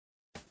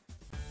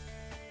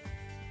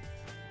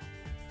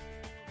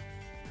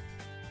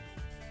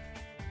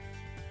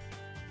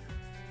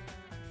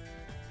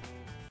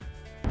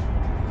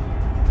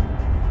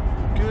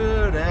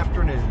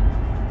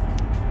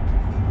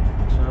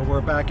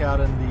we're back out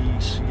in the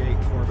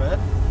C8 Corvette.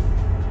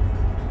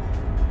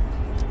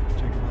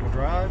 Take a little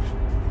drive.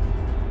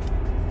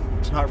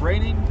 It's not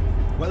raining.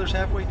 Weather's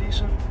halfway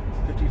decent,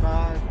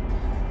 55.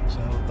 So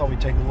I thought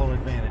we'd take a little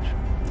advantage.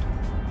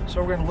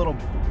 So we're in a little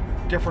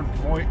different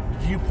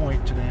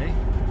viewpoint today.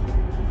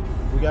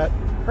 We got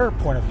her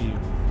point of view.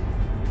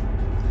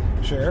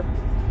 Cher,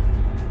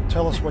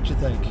 tell us what you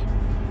think.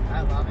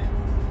 I love it.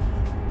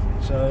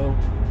 So,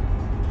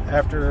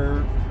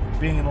 after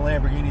being in a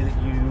Lamborghini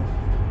that you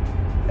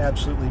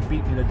absolutely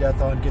beat me to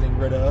death on getting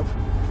rid of,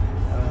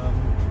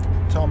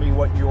 tell me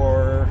what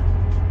your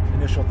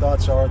initial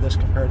thoughts are of this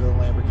compared to the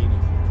Lamborghini.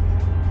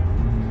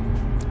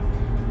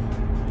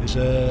 Is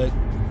it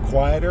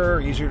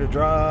quieter, easier to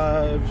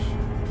drive,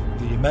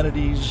 the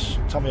amenities?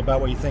 Tell me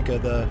about what you think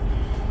of the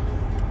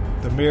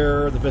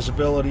mirror, the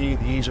visibility,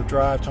 the ease of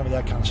drive. Tell me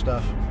that kind of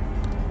stuff.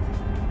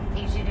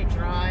 Easy to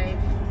drive.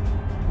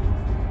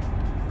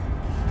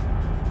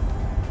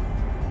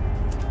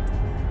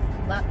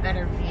 A lot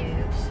better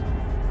views.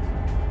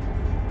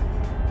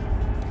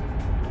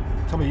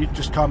 Tell me, you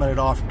just commented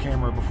off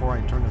camera before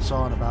I turned this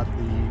on about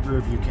the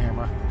rear view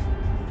camera.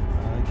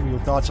 Give me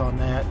your thoughts on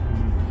that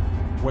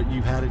and what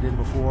you've had it in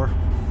before.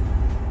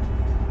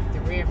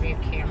 The rear view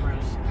camera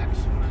is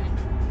excellent.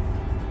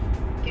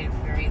 Get a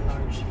very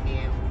large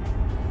view.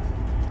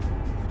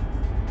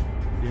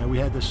 Yeah, we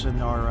had this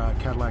in our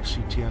Cadillac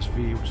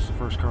CTS-V, which is the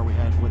first car we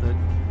had with it,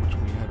 which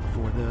we had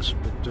before this,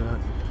 but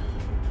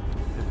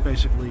it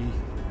basically,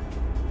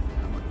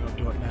 I'm not going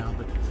to do it now,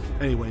 but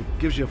anyway, it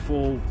gives you a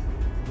full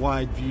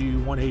wide view,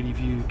 180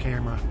 view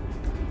camera,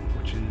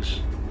 which is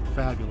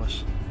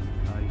fabulous.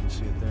 You can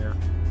see it there.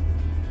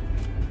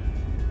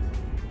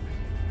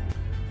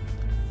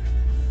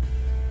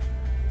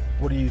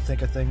 What do you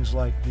think of things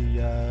like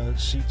the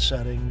seat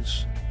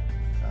settings?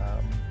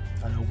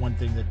 I know one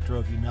thing that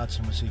drove you nuts,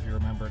 and I'm going to see if you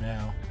remember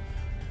now,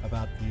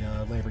 about the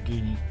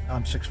Lamborghini.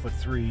 I'm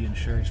 6'3" and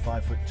Sherry's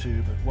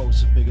 5'2", but what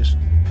was the biggest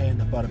pain in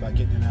the butt about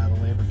getting in and out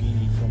of the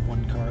Lamborghini from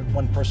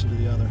one person to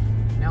the other?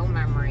 No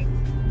memory.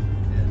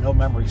 Yeah, no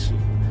memory seat.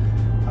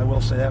 I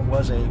will say that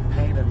was a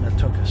pain in the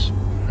tuchus.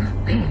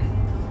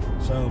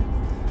 So,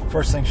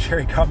 first thing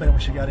Sherry commented when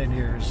she got in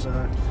here is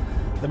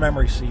the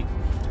memory seat.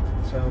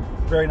 So,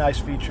 very nice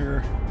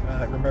feature.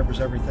 It remembers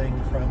everything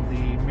from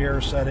the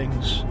mirror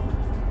settings,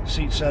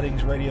 seat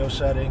settings, radio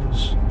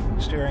settings,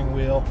 steering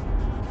wheel.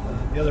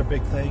 The other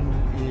big thing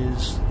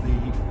is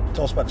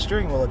tell us about the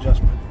steering wheel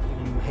adjustment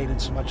that you hated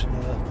so much in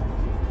the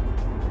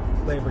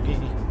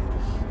Lamborghini.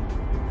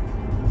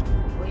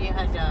 Well, you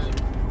had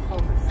to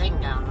hold the thing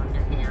down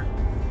under here.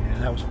 Yeah,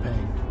 that was a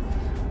pain.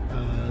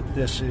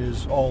 This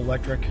is all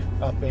electric,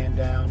 up and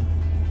down,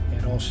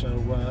 and also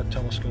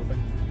telescoping,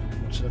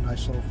 which is a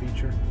nice little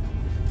feature.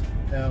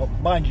 Now,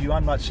 mind you,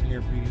 I'm not sitting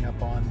here beating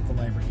up on the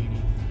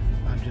Lamborghini.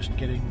 I'm just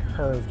getting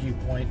her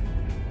viewpoint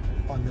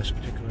on this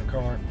particular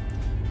car.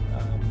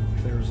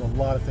 There's a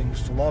lot of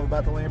things to love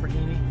about the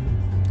Lamborghini.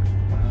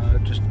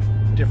 Just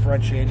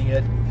differentiating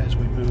it as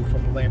we move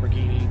from the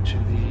Lamborghini to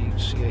the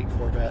C8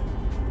 Corvette.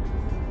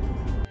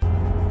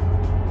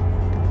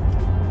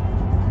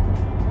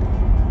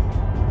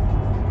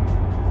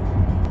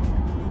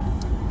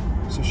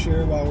 So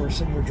Sherry, while we're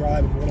sitting here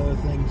driving, what other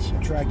things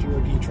attract you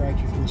or detract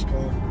you from this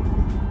car?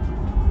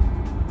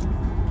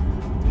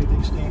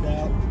 Anything stand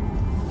out?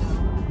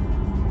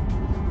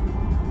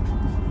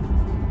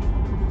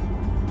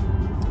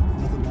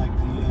 Nothing like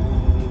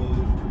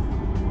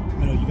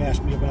I know you've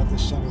asked me about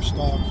this center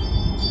stop.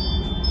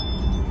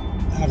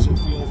 How does it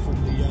feel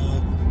from the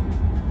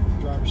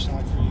driver's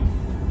side for you?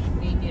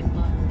 Convenient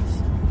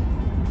buttons.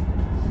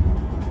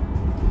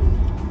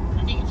 I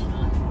think it's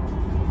fun.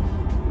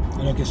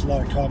 I know it gets a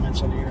lot of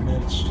comments on the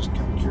internet. It's just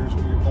kind of curious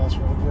what your thoughts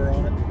were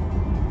on it.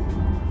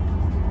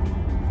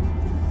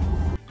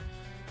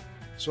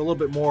 So a little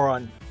bit more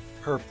on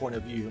her point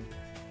of view,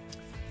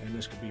 and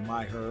this could be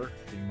her,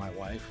 being my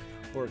wife,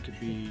 or it could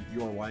be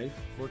your wife,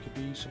 or it could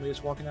be somebody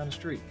that's walking down the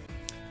street.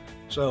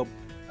 So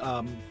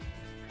a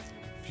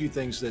few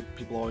things that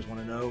people always want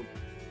to know,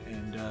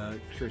 and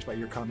curious about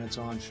your comments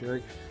on,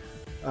 Sherry.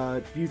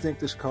 Do you think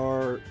this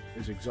car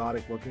is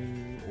exotic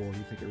looking, or do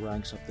you think it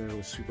ranks up there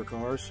with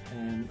supercars?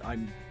 And I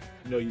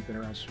know you've been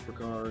around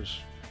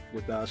supercars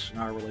with us and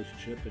our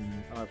relationship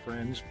and our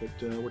friends, but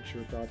what's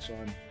your thoughts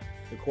on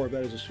the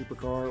Corvette as a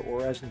supercar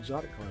or as an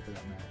exotic car for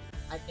that matter?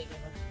 I think it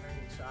looks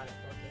very exotic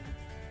looking.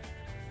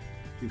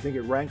 Do you think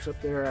it ranks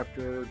up there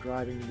after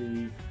driving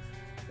the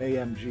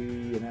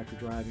AMG and after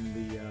driving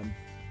the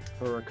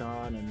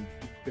Huracan, and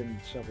been in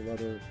several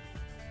other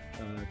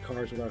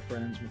cars with our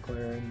friends,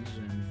 McLarens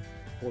and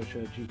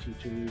Porsche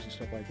GT2s and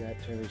stuff like that,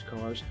 Terry's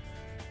cars?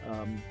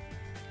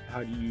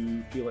 How do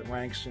you feel it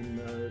ranks in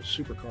the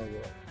supercar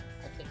world?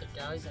 I think it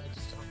does. I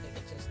just don't think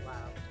it's as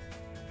loud.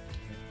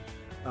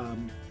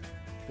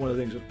 One of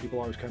the things that people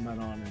always comment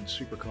on in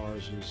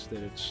supercars is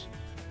that it's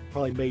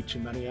probably made too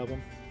many of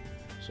them.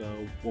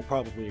 So we'll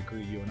probably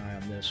agree, you and I,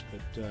 on this,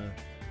 but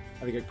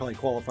I think it probably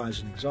qualifies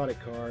as an exotic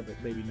car, but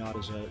maybe not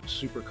as a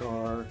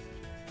supercar,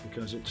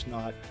 because it's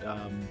not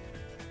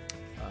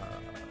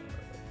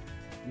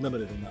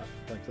limited enough.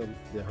 Like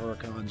the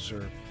Huracans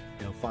are,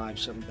 you know,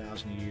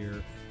 5,000–7,000 a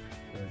year.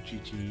 The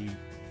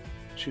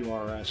GT2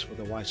 RS with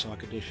the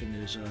Y-Sock edition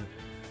is a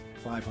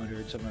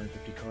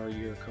 500–750 car a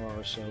year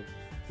car. So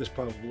this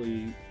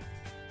probably,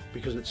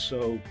 because it's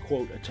so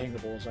quote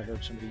attainable, as I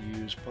heard somebody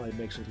use, probably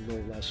makes it a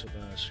little less of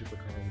a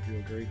supercar. Would you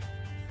agree?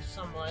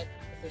 Somewhat,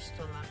 but there's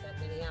still not that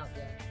many out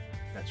yet.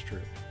 That's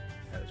true.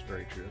 That is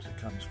very true as it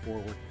comes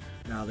forward.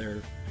 Now there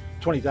are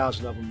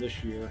 20,000 of them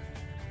this year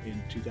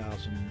in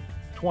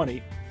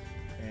 2020,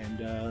 and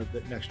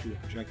the next year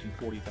they're projecting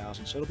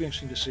 40,000. So it'll be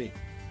interesting to see.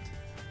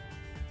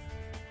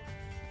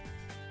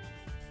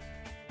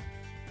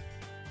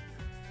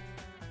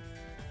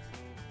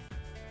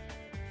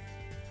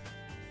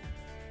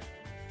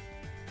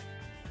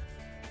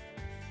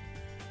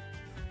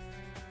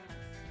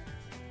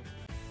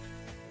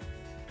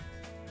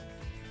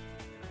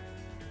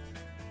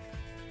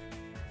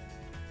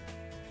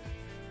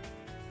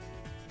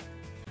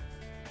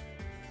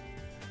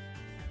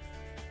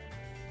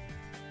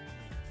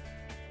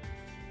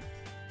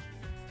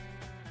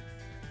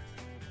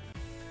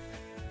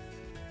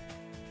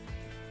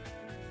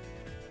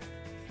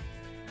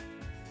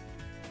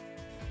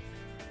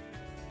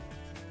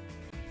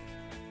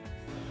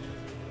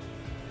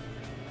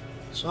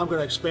 So I'm going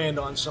to expand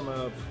on some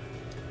of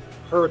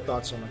her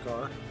thoughts on the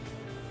car.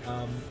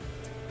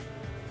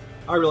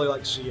 I really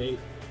like C8.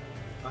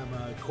 I'm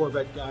a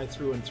Corvette guy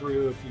through and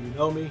through, if you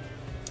know me.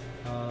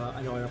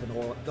 I know I haven't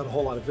done a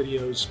whole lot of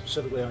videos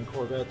specifically on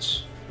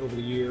Corvettes over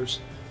the years.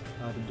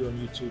 I've been doing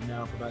YouTube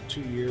now for about 2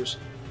 years,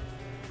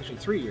 actually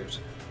 3 years,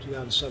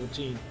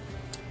 2017.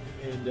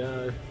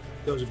 And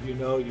those of you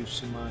know, you've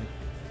seen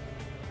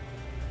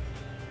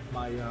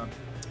my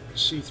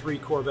C3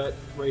 Corvette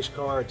race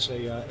car. It's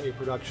a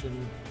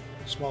production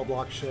small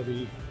block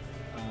Chevy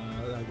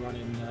that I run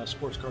in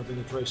Sports Car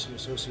Vintage Racing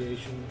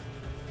Association,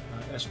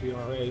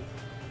 SVRA,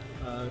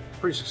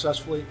 pretty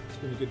successfully. It's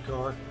been a good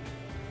car.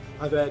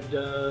 I've had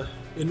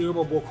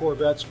innumerable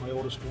Corvettes, my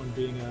oldest one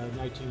being a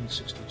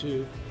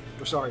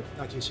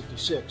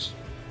 1966.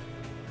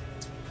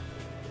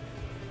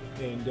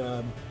 And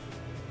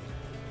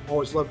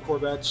always loved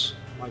Corvettes.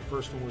 My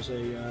first one was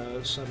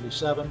a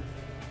 77.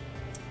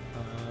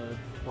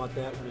 Bought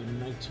that one in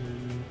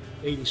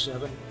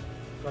 1987.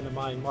 A friend of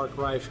mine, Mark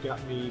Reif,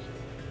 got me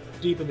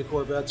deep into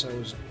Corvettes. I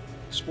was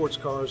sports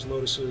cars,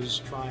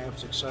 Lotuses,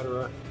 Triumphs,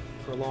 etc.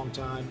 for a long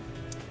time.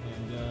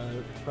 And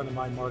a friend of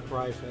mine, Mark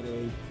Reif, had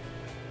a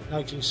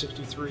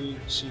 1963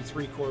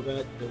 C3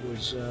 Corvette that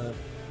was a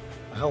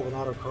hell of an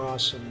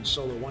autocross and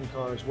solo one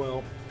car as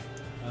well.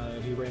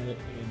 He ran it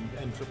in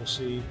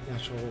NCCC,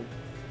 National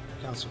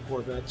Council of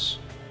Corvettes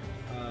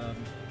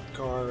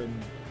car, and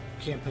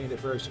campaigned it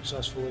very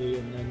successfully.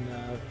 And then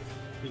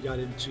he got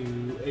into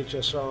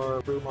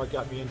HSR. Mark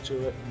got me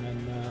into it, and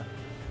then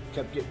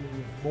kept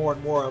getting more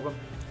and more of them.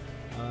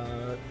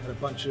 Had a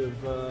bunch of,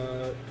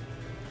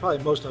 probably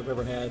most I've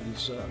ever had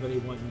is of any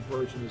one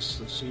version is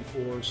the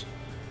C4s.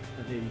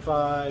 Had an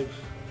 85,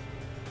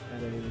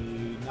 had a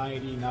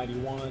 90,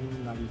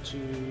 91,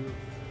 92,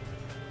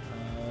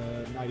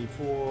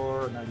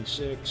 94,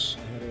 96.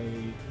 I had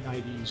a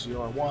 90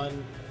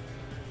 ZR1.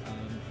 I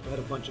had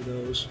a bunch of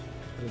those.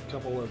 I had a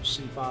couple of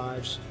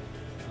C5s,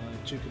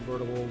 2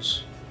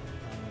 convertibles.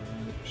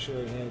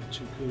 Sherry had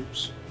 2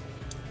 coupes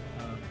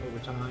over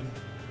time.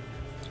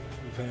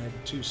 We've had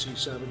 2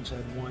 C7s,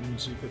 had 1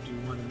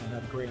 Z51, and then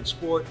had a Grand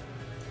Sport,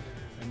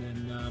 and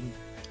then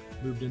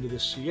moved into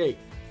this C8.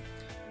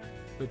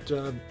 But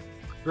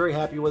very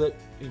happy with it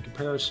in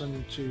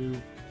comparison to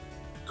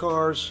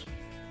cars.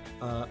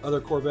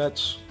 Other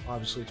Corvettes,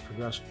 obviously it's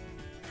progressed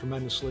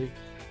tremendously,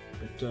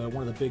 but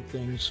one of the big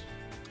things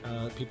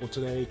people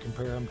today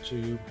compare them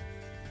to,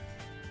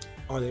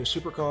 are they a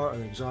supercar, are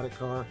they an exotic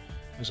car?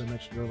 As I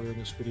mentioned earlier in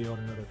this video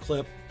in another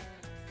clip,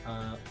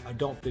 I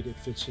don't think it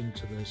fits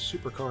into the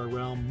supercar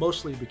realm,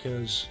 mostly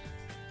because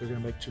they're going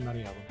to make too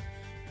many of them.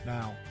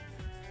 Now,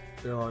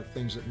 there are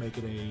things that make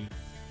it a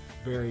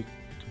very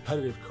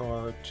competitive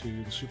car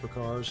to the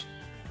supercars.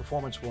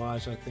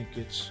 Performance-wise, I think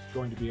it's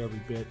going to be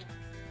every bit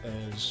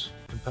as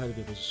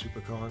competitive as a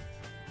supercar.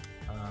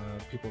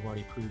 People have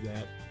already proved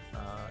that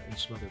in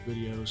some other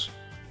videos,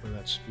 whether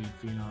that's Speed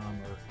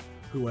Phenom or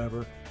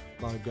whoever.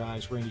 A lot of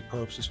guys, Randy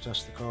Probst has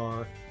tested the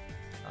car.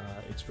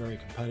 It's very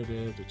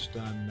competitive. It's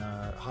done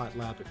hot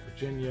lap at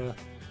Virginia.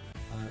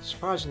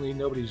 Surprisingly,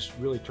 nobody's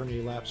really turned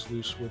any laps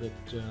loose with it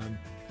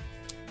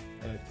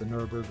at the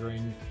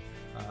Nürburgring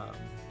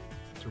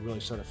to really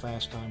set a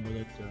fast time with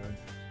it. I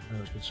know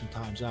there's been some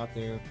times out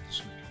there,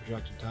 some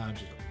projected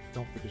times. I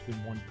don't think there's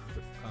been one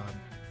perfect,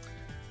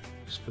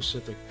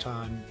 specific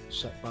time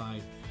set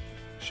by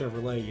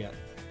Chevrolet yet.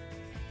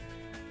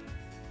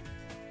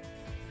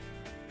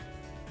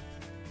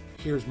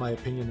 Here's my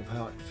opinion of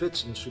how it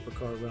fits in the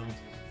supercar realm.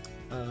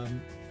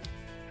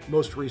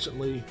 Most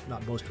recently,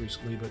 not most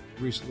recently, but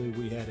recently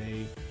we had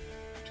a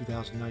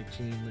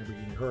 2019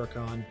 Lamborghini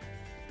Huracan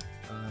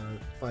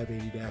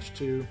 580-2,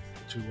 the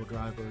 2-wheel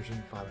drive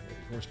version, 580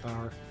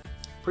 horsepower.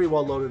 Pretty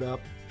well loaded up,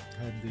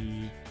 had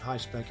the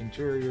high-spec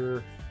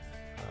interior,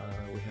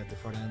 We had the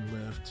front end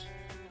lift.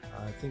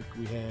 I think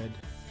we had,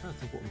 I'm trying to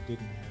think what we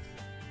didn't have.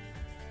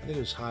 I think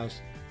it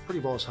was pretty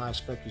well as high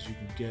spec as you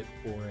can get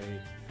for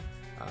a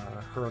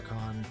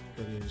Huracan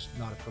that is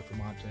not a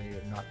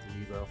Performante and not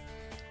the Evo.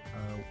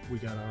 We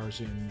got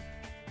ours in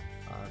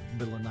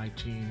middle of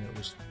 19. It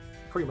was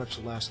pretty much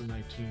the last of the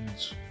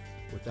 19s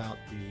without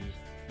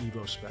the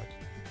Evo spec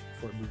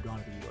before it moved on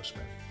to the Evo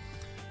spec.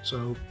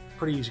 So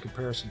pretty easy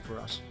comparison for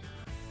us.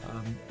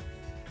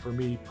 For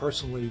me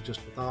personally,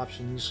 just with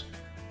options,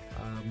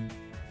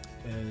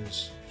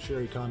 as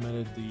Sherry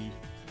commented, the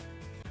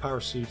power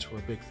seats were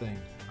a big thing.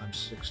 I'm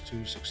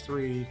 6'2",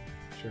 6'3",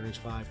 Sherry's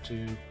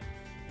 5'2",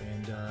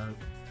 and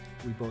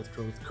we both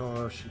drove the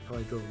car. She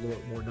probably drove a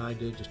little bit more than I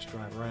did just to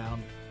drive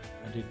around.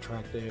 I did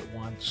track day at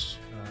once.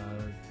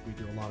 We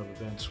do a lot of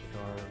events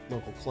with our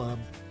local club,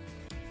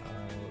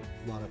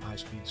 a lot of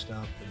high-speed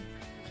stuff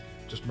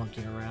and just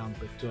monkeying around.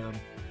 But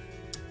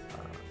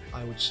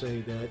I would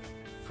say that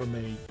from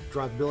a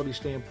drivability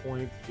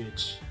standpoint,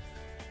 it's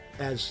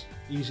as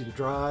easy to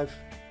drive.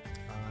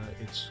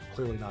 It's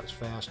clearly not as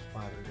fast,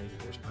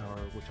 580 horsepower,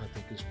 which I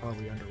think is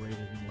probably underrated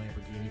in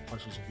Lamborghini.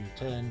 Plus it's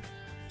a V10.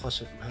 Plus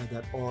it had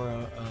that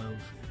aura of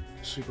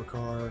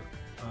supercar,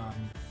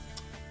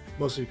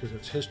 mostly because of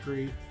its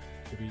history.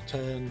 The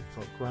V10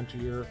 felt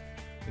gruntier.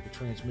 The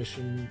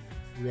transmission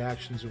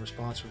reactions and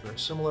response were very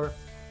similar.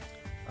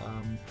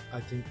 I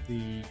think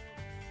the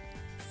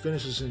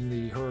finishes in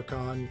the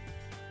Huracan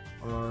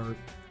are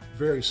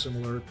very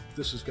similar.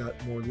 This has got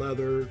more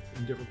leather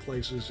in different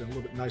places and a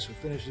little bit nicer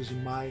finishes,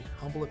 in my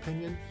humble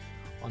opinion,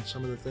 on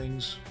some of the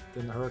things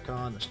than the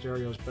Huracan. The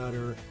stereo's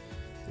better,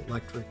 the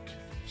electric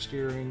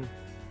steering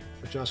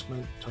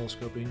adjustment,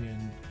 telescoping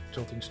and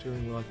tilting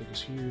steering wheel I think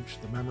is huge.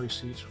 The memory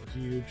seats were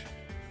huge.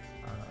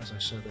 As I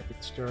said, I think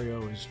the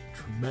stereo is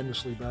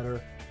tremendously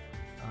better.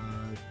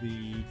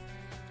 The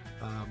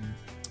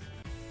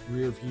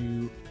rear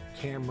view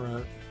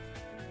camera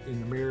in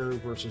the mirror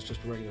versus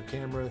just a regular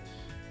camera,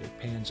 it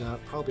pans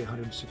out probably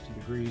 160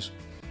 degrees,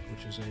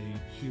 which is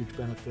a huge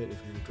benefit if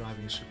you're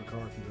driving a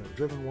supercar, if you've ever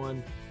driven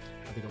one.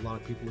 I think a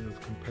lot of people who have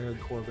compared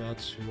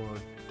Corvettes, who are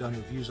done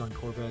reviews on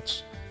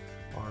Corvettes,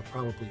 are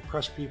probably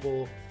press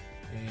people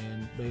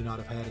and may not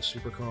have had a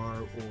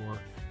supercar or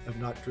have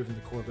not driven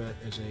the Corvette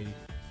as a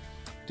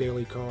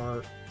daily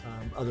car.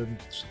 Other than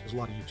there's a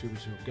lot of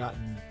YouTubers who have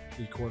gotten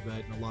the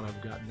Corvette, and a lot of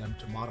them have gotten them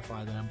to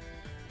modify them,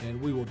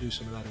 and we will do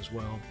some of that as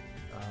well.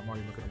 I'm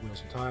already looking at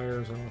wheels and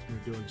tires. I don't know if I'm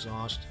going to do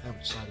exhaust.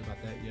 Haven't decided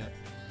about that yet.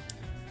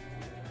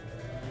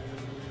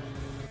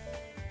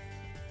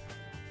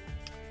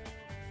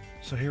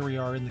 So here we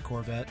are in the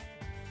Corvette,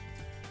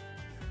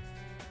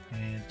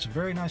 and it's a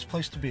very nice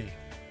place to be.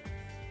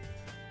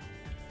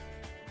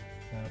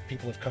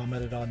 People have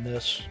commented on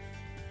this,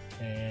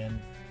 and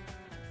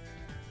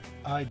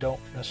I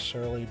don't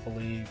necessarily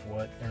believe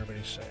what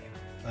everybody's saying.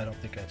 I don't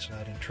think that's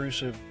that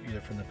intrusive,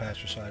 either from the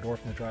passenger side or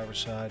from the driver's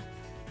side.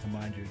 And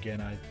mind you, again,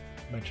 I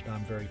mentioned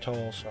I'm very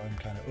tall, so I'm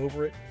kind of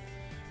over it.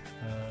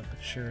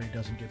 But Sherry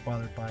doesn't get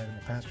bothered by it on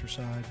the passenger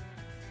side,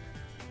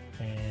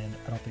 and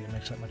I don't think it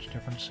makes that much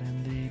difference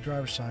in the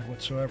driver's side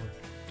whatsoever.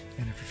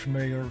 And if you're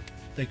familiar,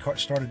 they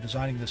started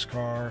designing this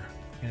car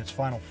in its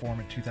final form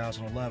in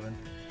 2011.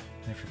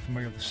 And if you're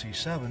familiar with the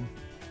C7,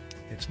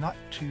 it's not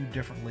too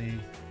differently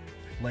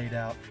laid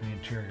out from the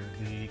interior.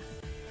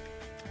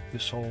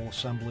 This whole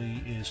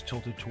assembly is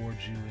tilted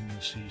towards you in the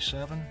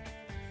C7.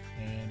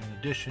 And in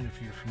addition,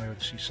 if you're familiar with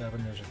the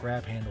C7, there's a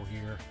grab handle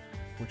here,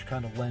 which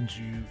kind of lends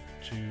you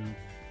to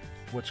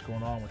what's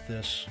going on with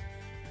this.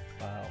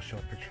 I'll show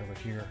a picture of it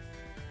here.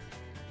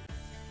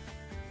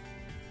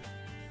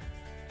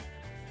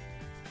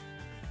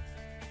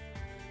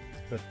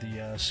 But the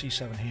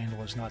C7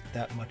 handle is not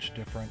that much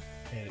different.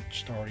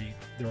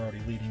 They're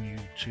already leading you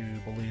to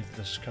believe that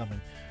this is coming.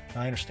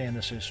 Now, I understand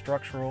this is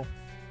structural,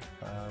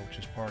 which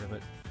is part of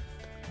it.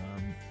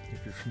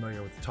 If you're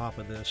familiar with the top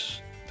of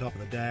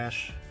the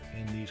dash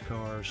in these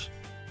cars,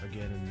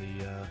 again in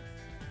the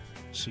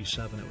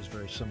C7 it was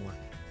very similar.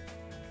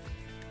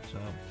 So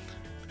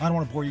I don't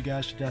want to bore you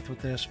guys to death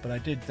with this, but I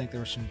did think there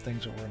were some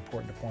things that were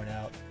important to point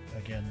out.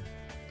 Again,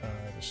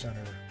 the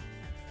center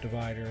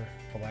divider,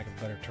 for lack of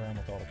a better term,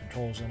 with all the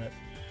controls in it,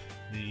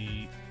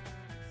 the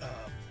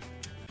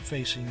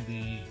facing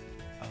the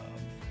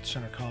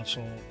center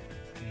console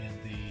and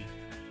the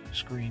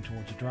screen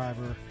towards the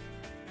driver.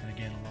 And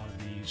again, a lot of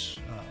these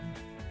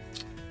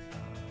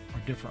are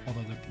different,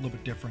 although they're a little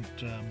bit different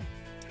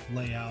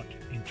layout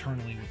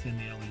internally within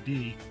the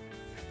LED,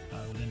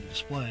 within the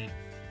display.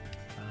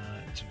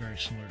 It's a very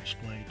similar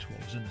display to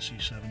what was in the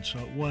C7, so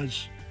it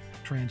was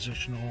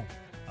transitional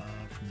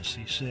from the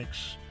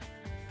C6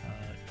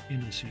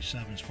 into the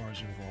C7 as far as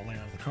the overall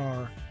layout of the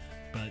car,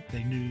 but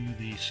they knew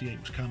the C8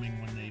 was coming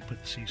when they put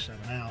the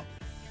C7 out,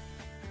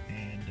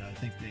 and I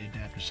think they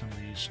adapted some of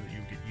these so that you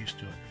would get used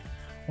to it.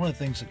 One of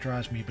the things that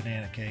drives me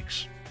banana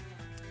cakes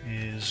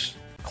is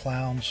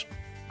clowns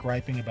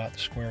griping about the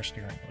square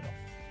steering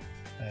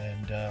wheel,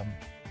 and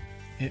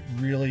it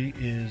really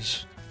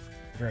is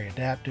very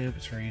adaptive.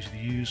 It's very easy to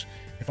use.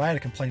 If I had to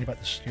complain about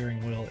the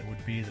steering wheel, it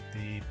would be that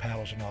the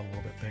paddles are not a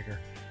little bit bigger.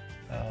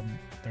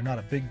 They're not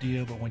a big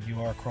deal, but when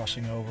you are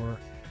crossing over,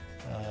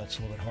 it's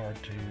a little bit hard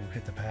to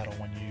hit the paddle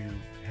when you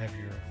have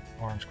your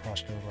arms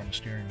crossed over on the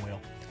steering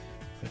wheel.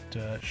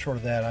 But short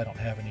of that, I don't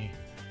have any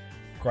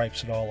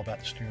gripes at all about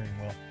the steering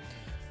wheel.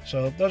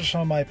 So those are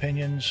some of my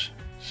opinions,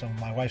 some of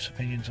my wife's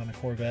opinions on the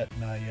Corvette,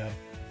 and I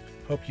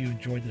hope you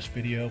enjoyed this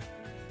video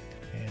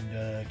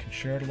and can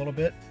share it a little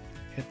bit.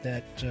 Hit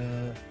that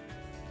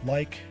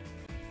like,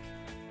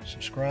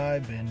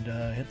 subscribe,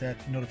 and hit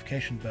that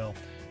notification bell.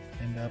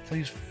 And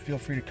please feel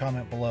free to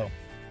comment below.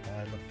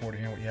 I look forward to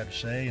hearing what you have to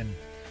say, and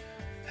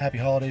happy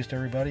holidays to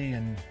everybody,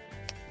 and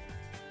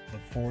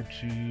look forward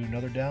to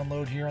another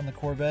download here on the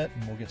Corvette,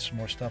 and we'll get some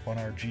more stuff on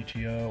our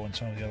GTO and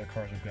some of the other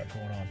cars we've got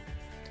going on.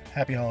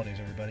 Happy holidays,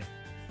 everybody.